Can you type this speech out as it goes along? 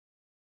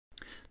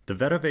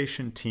The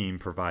VetOvation team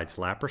provides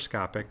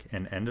laparoscopic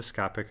and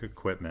endoscopic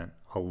equipment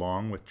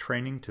along with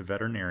training to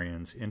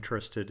veterinarians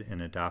interested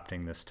in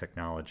adopting this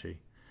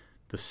technology.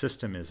 The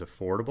system is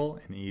affordable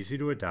and easy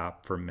to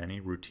adopt for many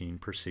routine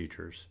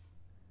procedures.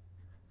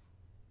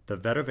 The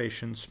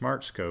VetOvation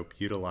Smart Scope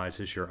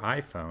utilizes your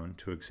iPhone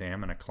to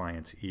examine a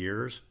client's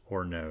ears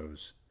or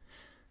nose.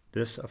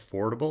 This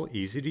affordable,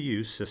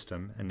 easy-to-use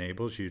system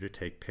enables you to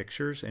take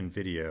pictures and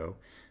video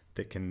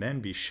that can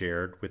then be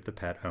shared with the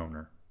pet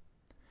owner.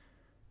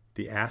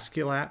 The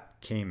Aesculap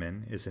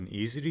Cayman is an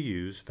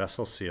easy-to-use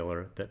vessel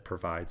sealer that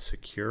provides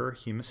secure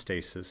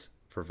hemostasis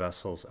for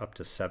vessels up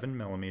to 7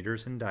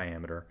 millimeters in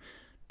diameter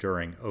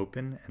during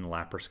open and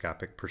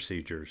laparoscopic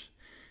procedures.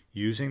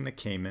 Using the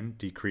Cayman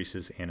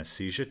decreases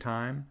anesthesia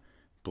time,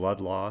 blood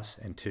loss,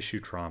 and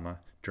tissue trauma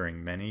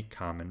during many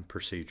common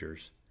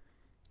procedures.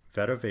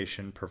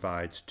 VetOvation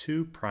provides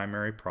two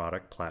primary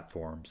product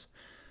platforms,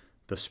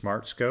 the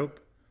Smart Scope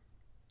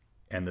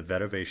and the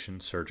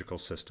VetOvation Surgical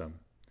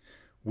System.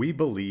 We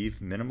believe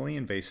minimally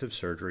invasive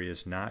surgery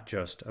is not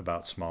just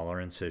about smaller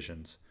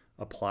incisions.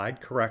 Applied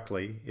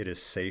correctly, it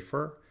is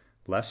safer,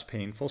 less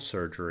painful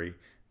surgery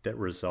that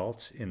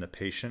results in the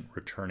patient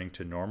returning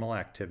to normal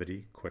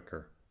activity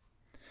quicker.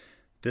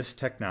 This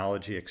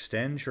technology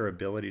extends your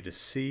ability to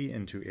see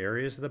into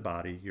areas of the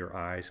body your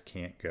eyes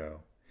can't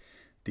go.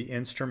 The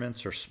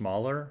instruments are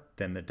smaller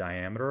than the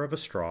diameter of a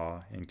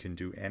straw and can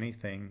do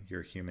anything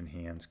your human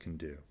hands can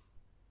do.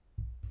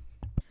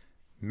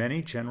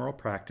 Many general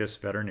practice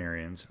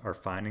veterinarians are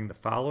finding the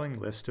following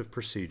list of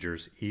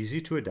procedures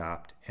easy to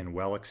adopt and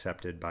well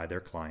accepted by their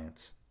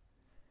clients.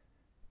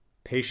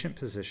 Patient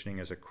positioning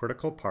is a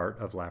critical part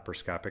of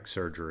laparoscopic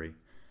surgery.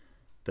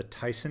 The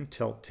Tyson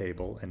tilt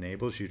table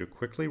enables you to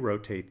quickly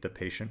rotate the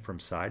patient from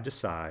side to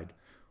side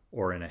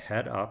or in a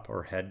head up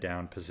or head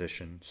down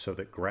position so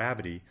that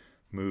gravity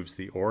moves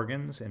the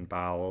organs and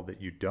bowel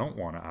that you don't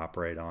want to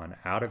operate on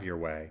out of your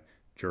way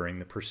during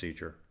the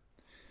procedure.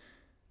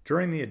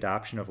 During the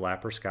adoption of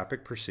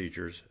laparoscopic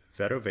procedures,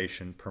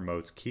 VetOvation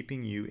promotes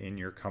keeping you in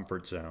your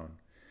comfort zone.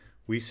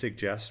 We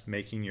suggest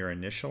making your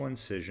initial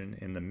incision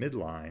in the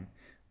midline,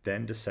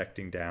 then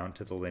dissecting down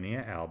to the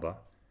linea alba,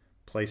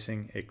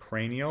 placing a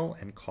cranial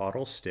and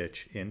caudal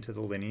stitch into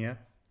the linea,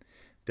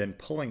 then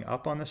pulling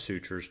up on the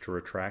sutures to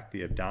retract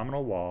the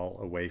abdominal wall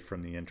away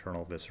from the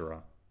internal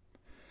viscera.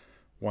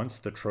 Once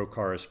the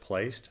trocar is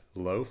placed,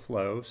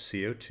 low-flow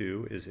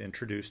CO2 is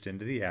introduced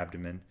into the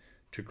abdomen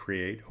to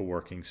create a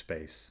working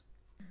space.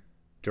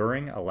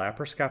 During a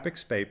laparoscopic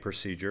spay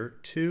procedure,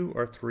 2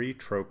 or 3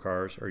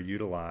 trocars are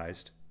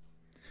utilized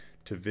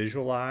to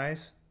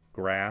visualize,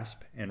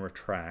 grasp, and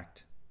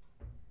retract.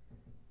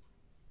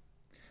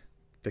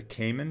 The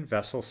Cayman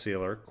vessel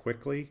sealer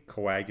quickly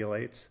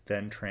coagulates,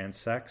 then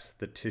transects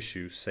the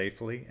tissue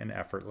safely and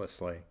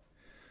effortlessly.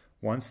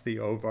 Once the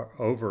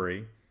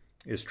ovary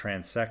is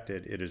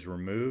transected, it is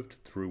removed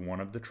through one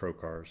of the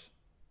trocars.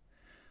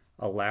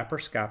 A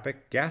laparoscopic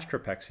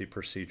gastropexy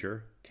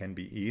procedure can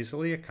be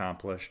easily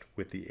accomplished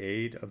with the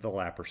aid of the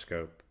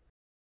laparoscope.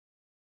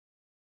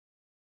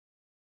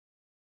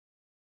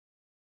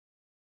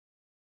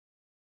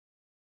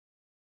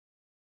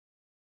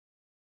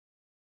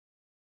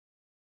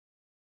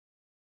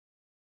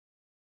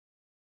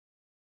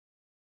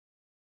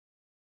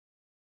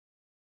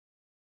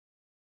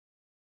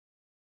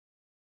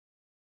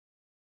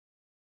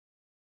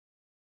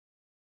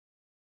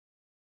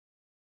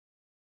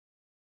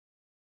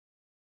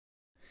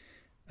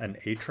 An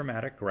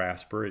atraumatic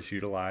grasper is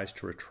utilized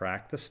to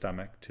retract the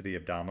stomach to the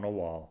abdominal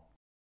wall.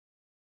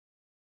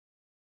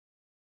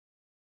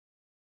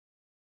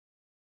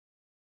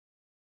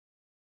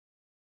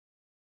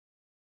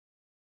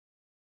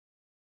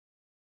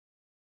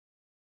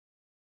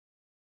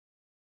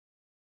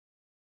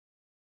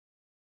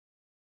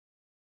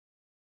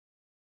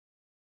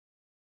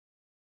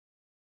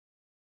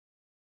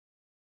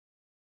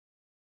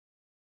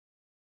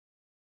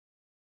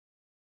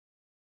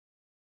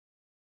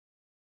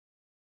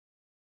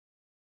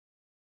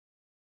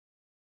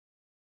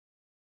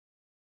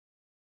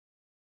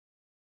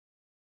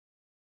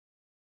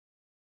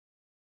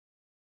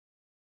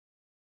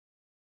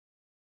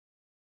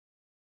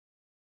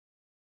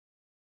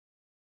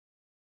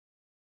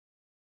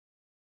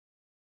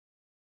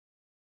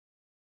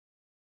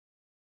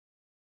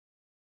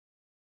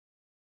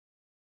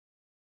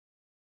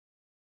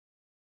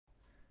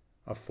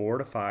 A 4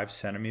 to 5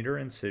 centimeter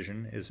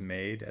incision is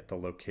made at the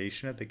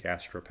location of the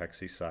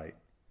gastropexy site.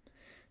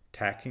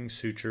 Tacking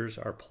sutures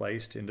are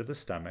placed into the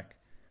stomach.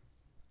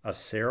 A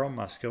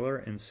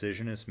seromuscular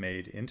incision is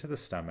made into the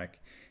stomach,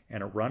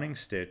 and a running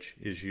stitch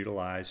is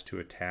utilized to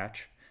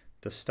attach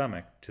the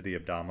stomach to the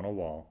abdominal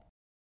wall.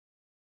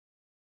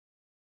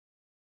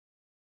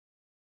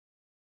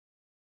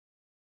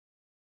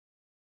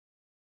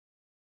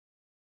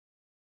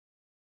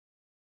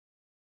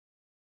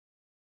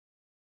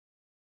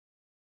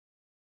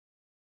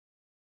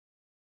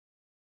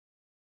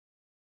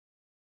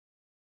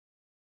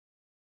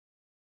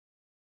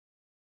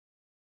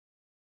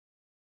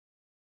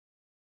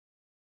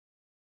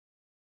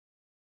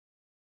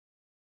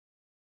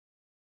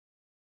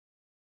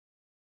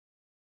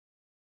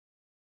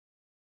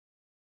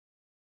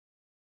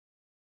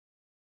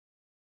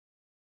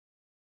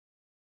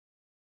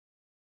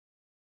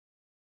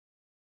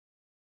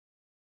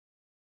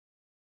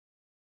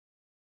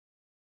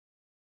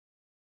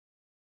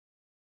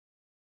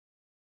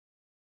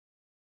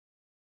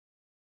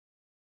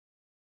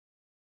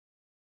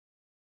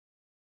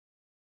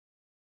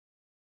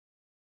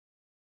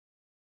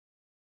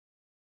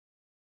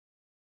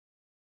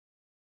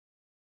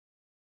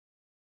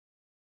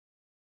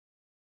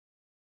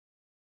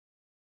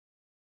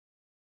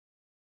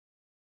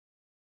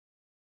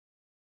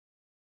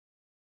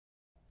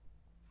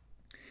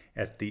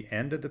 At the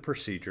end of the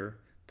procedure,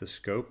 the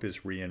scope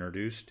is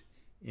reintroduced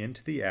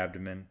into the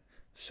abdomen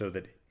so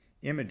that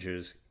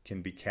images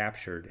can be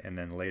captured and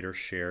then later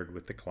shared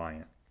with the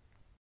client.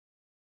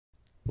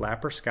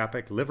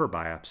 Laparoscopic liver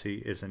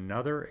biopsy is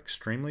another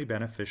extremely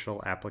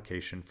beneficial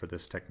application for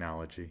this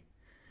technology.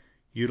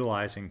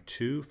 Utilizing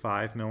two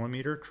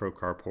 5mm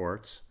trocar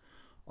ports,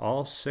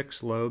 all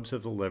 6 lobes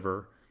of the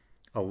liver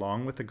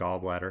along with the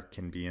gallbladder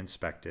can be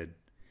inspected.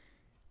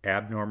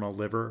 Abnormal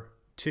liver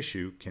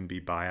tissue can be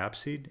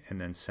biopsied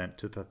and then sent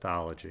to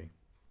pathology.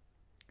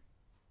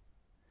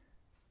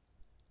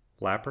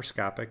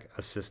 Laparoscopic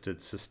assisted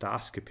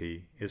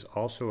cystoscopy is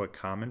also a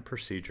common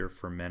procedure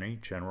for many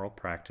general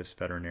practice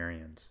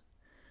veterinarians.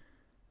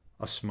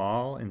 A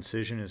small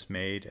incision is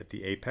made at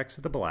the apex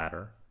of the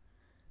bladder.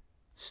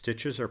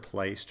 Stitches are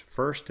placed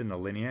first in the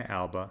linea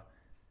alba,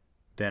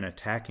 then a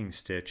tacking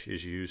stitch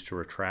is used to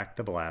retract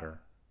the bladder.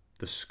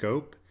 The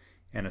scope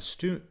and a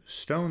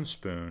stone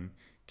spoon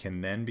can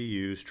then be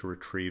used to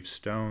retrieve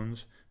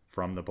stones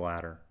from the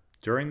bladder.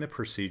 During the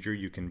procedure,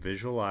 you can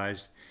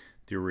visualize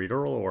the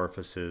ureteral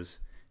orifices,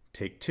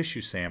 take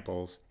tissue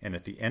samples, and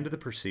at the end of the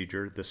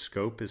procedure, the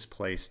scope is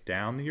placed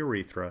down the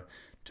urethra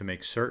to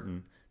make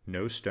certain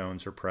no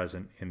stones are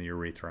present in the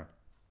urethra.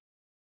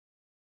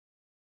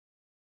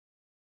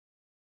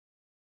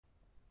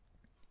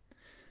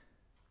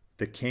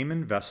 The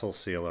Cayman vessel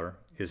sealer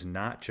is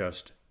not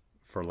just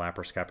for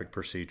laparoscopic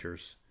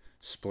procedures.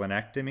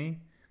 Splenectomy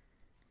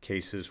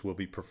cases will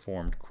be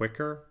performed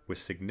quicker with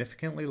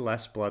significantly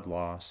less blood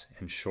loss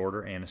and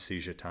shorter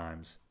anesthesia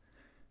times.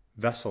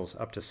 Vessels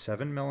up to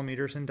 7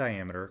 millimeters in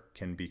diameter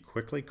can be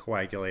quickly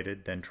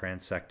coagulated, then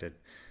transected,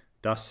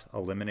 thus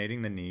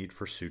eliminating the need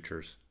for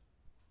sutures.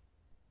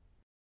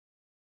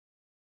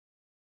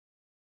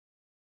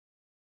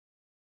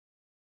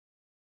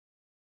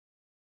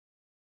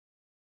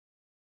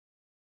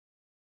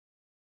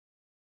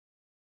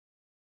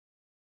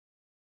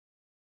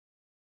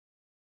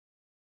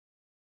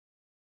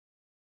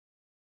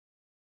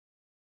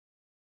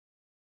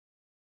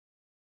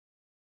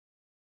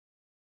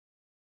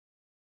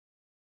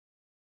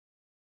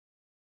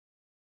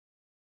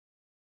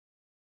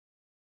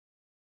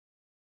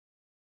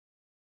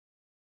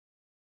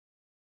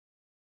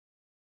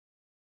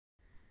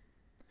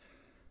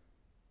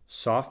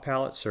 Soft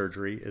palate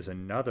surgery is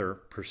another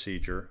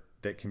procedure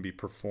that can be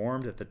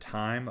performed at the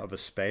time of a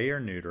spay or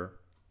neuter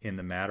in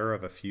the matter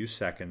of a few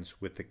seconds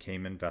with the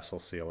Cayman vessel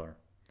sealer.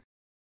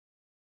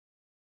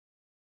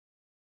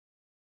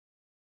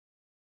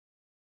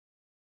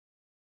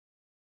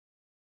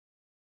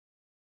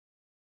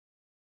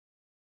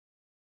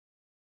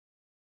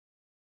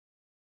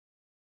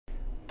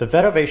 The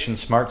VetOvation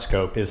Smart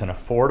Scope is an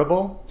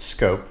affordable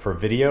scope for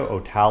video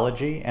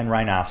otology and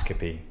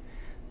rhinoscopy.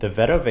 The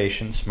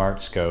VetOvation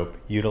Smart Scope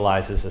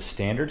utilizes a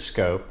standard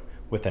scope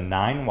with a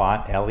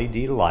 9-watt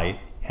LED light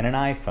and an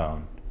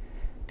iPhone.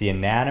 The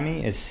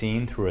anatomy is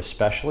seen through a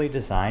specially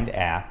designed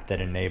app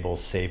that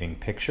enables saving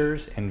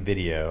pictures and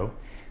video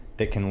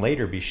that can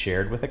later be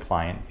shared with a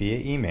client via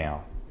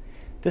email.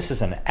 This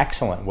is an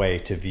excellent way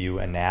to view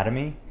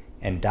anatomy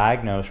and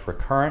diagnose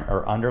recurrent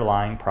or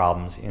underlying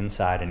problems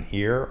inside an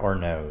ear or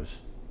nose.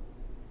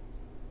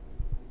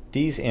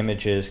 These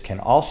images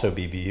can also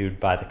be viewed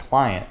by the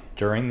client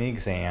during the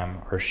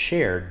exam or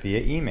shared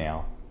via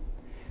email.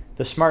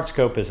 The Smart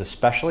Scope is a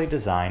specially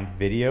designed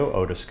video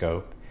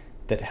otoscope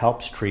that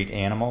helps treat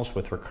animals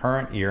with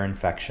recurrent ear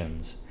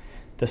infections.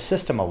 The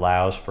system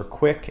allows for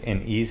quick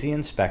and easy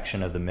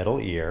inspection of the middle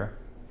ear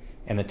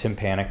and the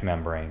tympanic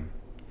membrane.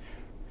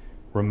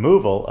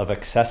 Removal of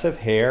excessive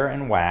hair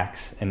and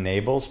wax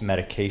enables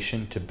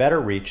medication to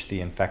better reach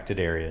the infected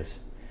areas.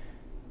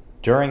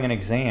 During an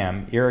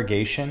exam,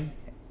 irrigation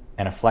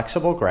and a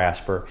flexible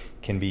grasper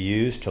can be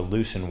used to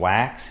loosen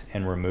wax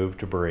and remove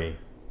debris.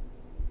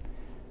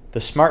 The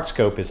Smart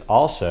Scope is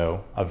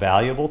also a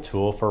valuable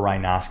tool for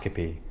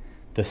rhinoscopy.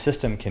 The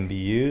system can be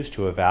used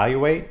to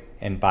evaluate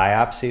and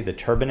biopsy the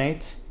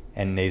turbinates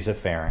and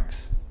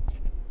nasopharynx.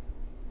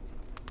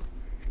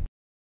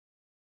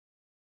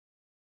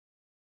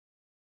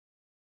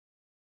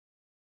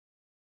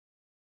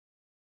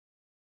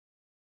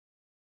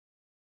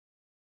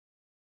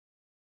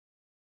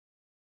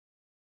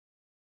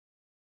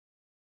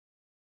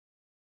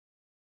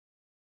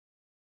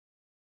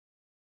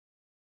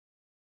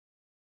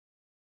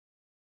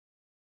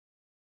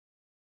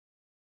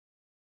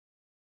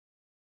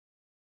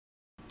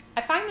 I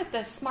find that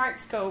the Smart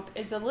Scope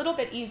is a little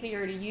bit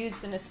easier to use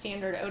than a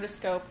standard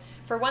otoscope.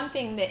 For one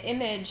thing, the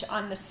image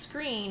on the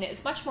screen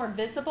is much more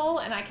visible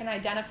and I can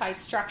identify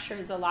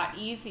structures a lot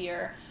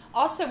easier.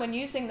 Also, when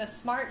using the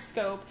Smart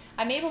Scope,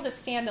 I'm able to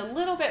stand a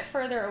little bit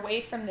further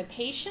away from the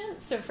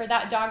patient. So for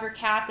that dog or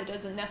cat that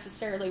doesn't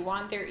necessarily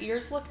want their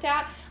ears looked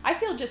at, I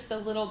feel just a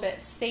little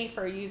bit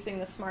safer using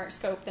the Smart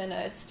Scope than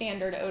a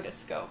standard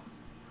otoscope.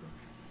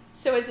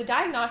 So as a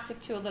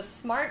diagnostic tool, the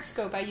Smart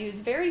Scope I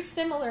use very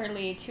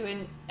similarly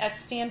to a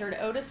standard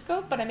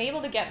otoscope, but I'm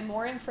able to get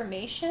more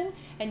information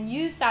and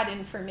use that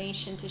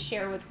information to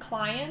share with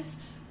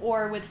clients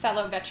or with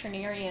fellow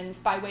veterinarians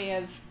by way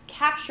of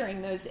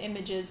capturing those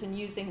images and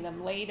using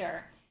them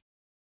later.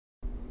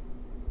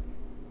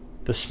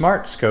 The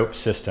SmartScope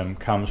system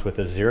comes with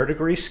a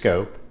 0-degree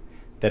scope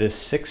that is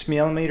 6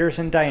 millimeters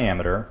in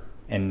diameter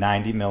and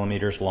 90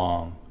 millimeters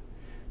long.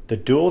 The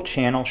dual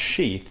channel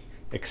sheath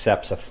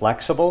accepts a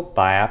flexible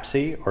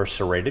biopsy or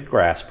serrated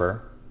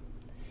grasper,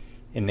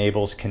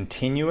 enables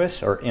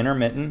continuous or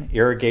intermittent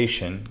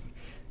irrigation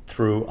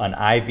through an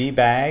IV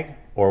bag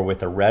or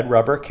with a red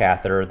rubber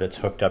catheter that's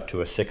hooked up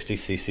to a 60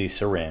 cc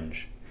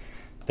syringe.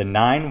 The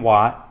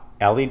 9-watt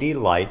LED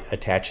light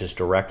attaches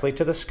directly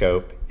to the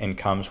scope and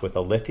comes with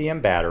a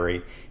lithium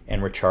battery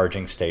and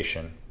recharging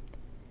station.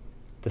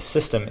 The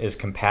system is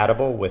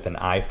compatible with an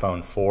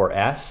iPhone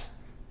 4S,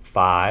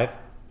 5,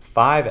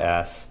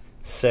 5S,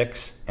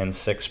 6, and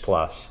 6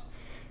 Plus.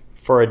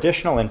 For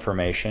additional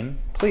information,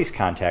 please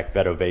contact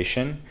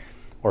VetOvation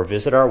or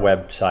visit our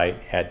website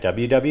at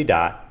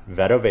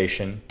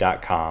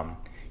www.vetovation.com.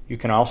 You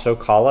can also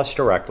call us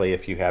directly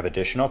if you have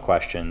additional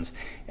questions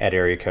at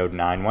area code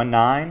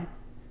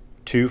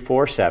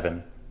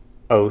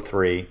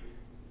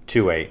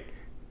 919-247-0328.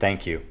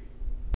 Thank you.